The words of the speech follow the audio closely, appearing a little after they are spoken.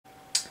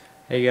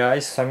Hey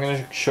guys, so I'm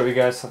going to show you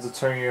guys how to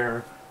turn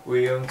your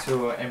Wii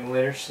into an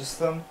emulator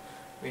system.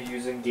 We're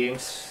using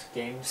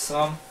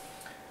gamesome.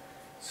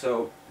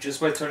 So just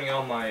by turning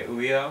on my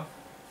ouya,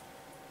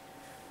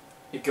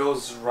 it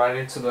goes right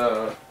into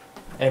the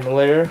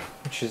emulator,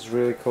 which is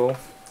really cool.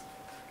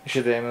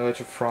 Actually, the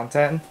emulator front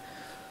end.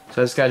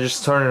 So I just gotta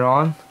turn it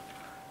on,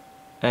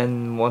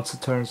 and once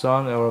it turns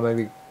on, it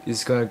automatically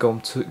is gonna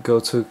go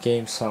to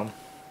gamesome.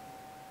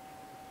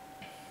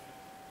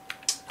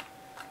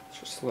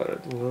 Just let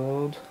it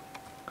load.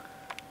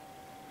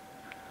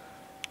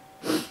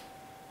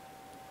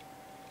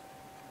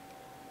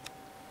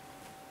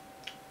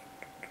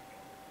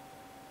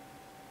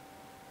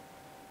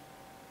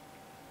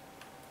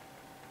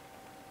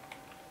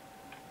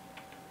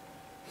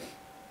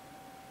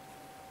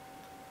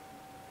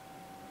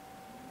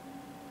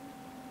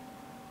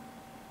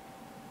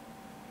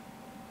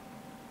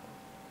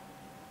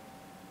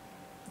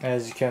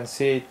 As you can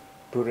see,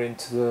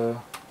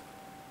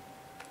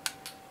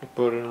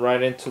 put it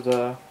right into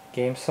the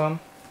gamesome.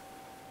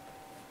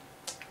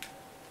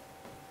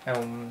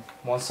 And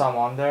once I'm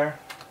on there,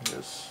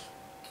 just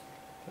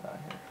get out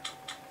here.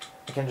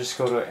 I can just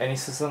go to any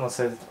system. Let's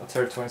say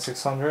Atari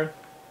 2600.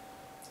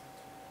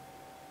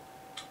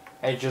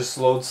 And it just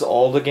loads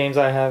all the games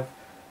I have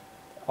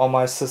on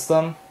my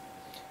system,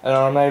 and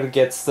automatically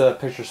gets the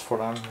pictures for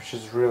them, which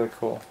is really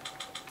cool.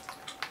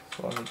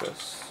 So let me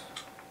just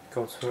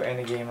go to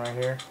any game right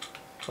here.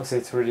 Let's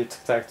say 3D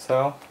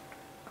tic-tac-toe.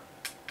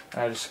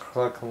 I just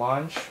click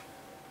launch,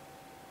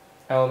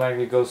 and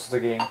automatically goes to the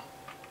game.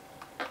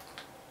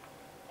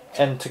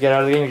 And to get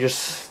out of the game, you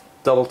just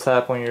double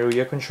tap on your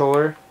ouya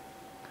controller.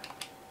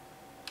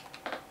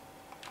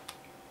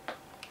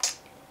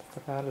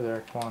 Get out of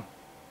there, come on.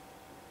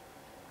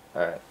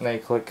 Alright, now you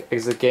click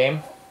exit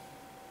game,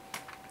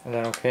 and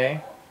then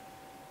OK.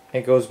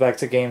 It goes back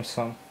to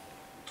gamesome.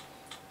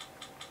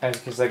 And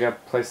because I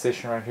got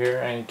PlayStation right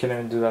here, and you can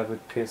even do that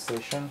with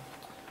PlayStation.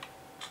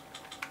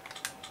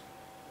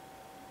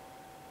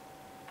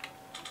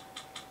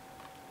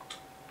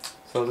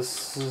 So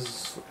this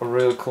is a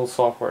really cool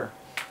software.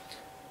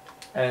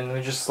 And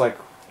we just I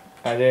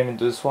didn't even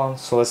do this one.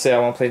 So let's say I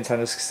want to play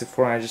Nintendo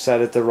 64 and I just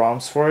added the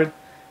ROMs for it.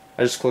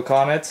 I just click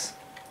on it,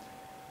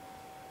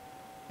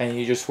 and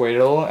you just wait a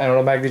little, and it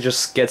automatically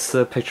just gets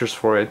the pictures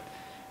for it.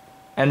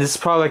 And this is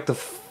probably the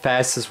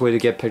fastest way to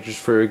get pictures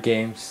for your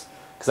games.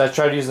 Because I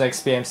tried using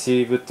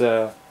XBMC with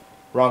the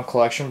ROM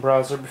collection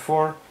browser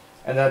before,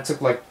 and that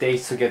took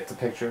days to get the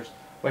pictures.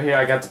 But here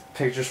I got the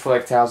pictures for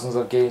thousands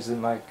of games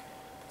in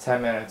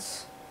 10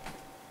 minutes.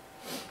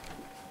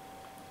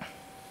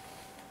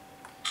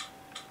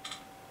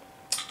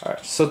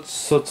 Alright, so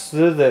to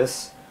do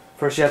this,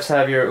 first you have to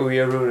have your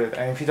ouya rooted.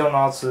 And if you don't know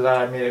how to do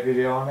that, I made a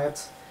video on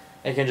it.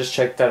 And you can just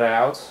check that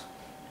out.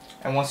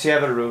 And once you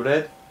have it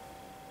rooted,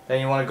 then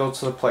you want to go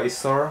to the Play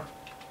Store.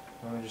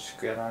 Let me just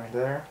get out of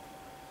there.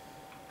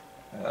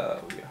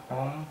 Ouya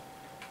home.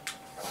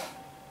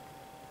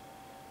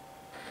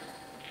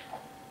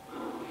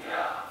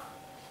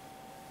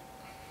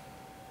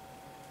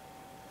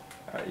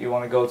 Alright, you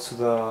want to go to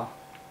the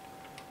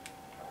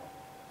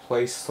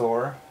Play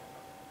Store.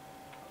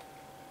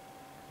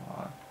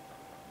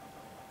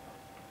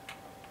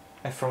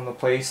 And from the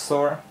Play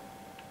Store,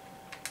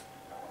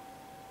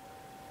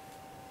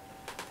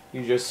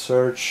 you just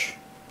search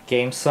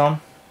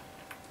gamesome.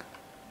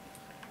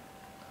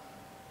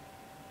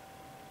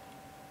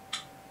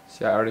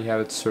 See, I already have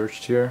it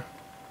searched here.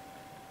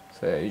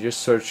 So yeah, you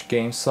just search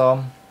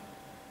gamesome.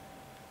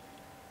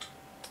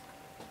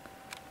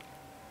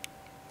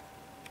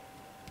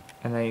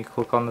 And then you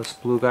click on this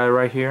blue guy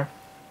right here.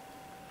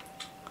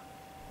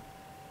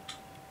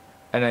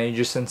 And then you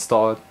just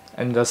install it.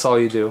 And that's all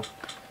you do.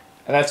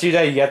 And after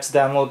that, you have to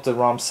download the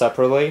ROM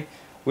separately,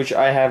 which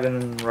I have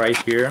in right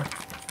here.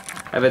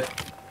 I have a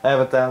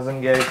 1,000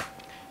 gig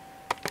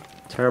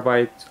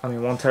terabyte,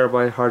 1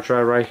 terabyte hard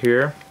drive right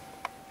here.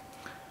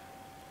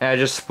 And I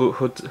just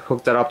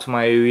hooked that up to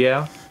my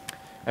ouya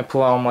and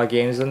put all my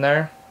games in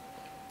there.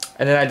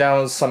 And then I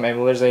download some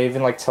emulators. It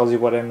even tells you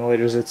what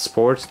emulators it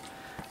supports.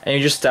 And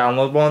you just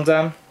download one of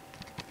them,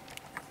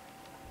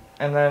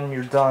 and then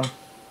you're done.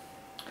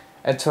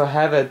 And to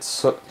have it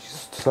so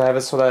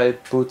that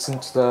it boots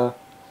into the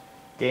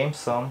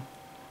gamesome,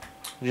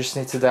 you just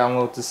need to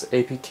download this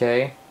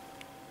APK.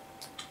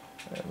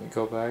 Let me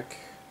go back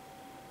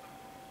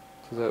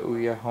to the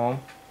ouya home.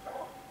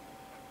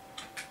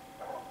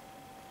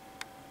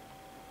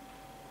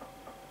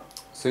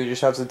 So you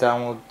just have to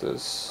download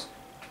this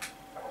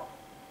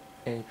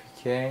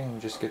APK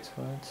and just get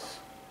to it.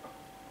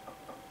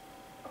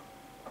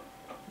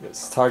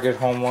 It's Target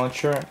Home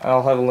Launcher.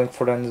 I'll have a link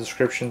for that in the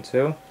description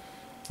too.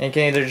 And you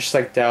can either just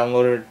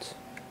download it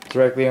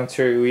directly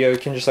onto your ouya, or you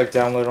can just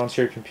download it onto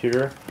your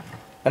computer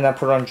and then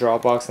put it on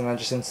Dropbox and then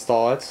just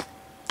install it.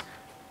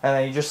 And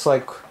then you just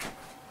and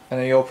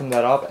then you open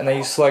that up, and then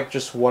you select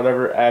just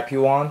whatever app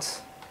you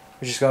want,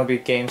 which is gonna be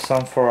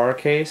gamesome for our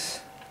case.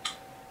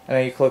 And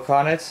then you click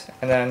on it,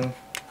 and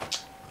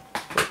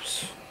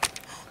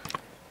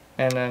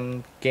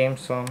then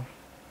gamesome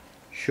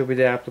should be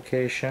the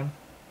application.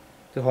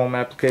 the home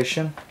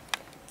application,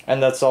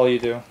 and that's all you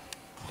do.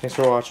 Thanks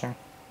for watching.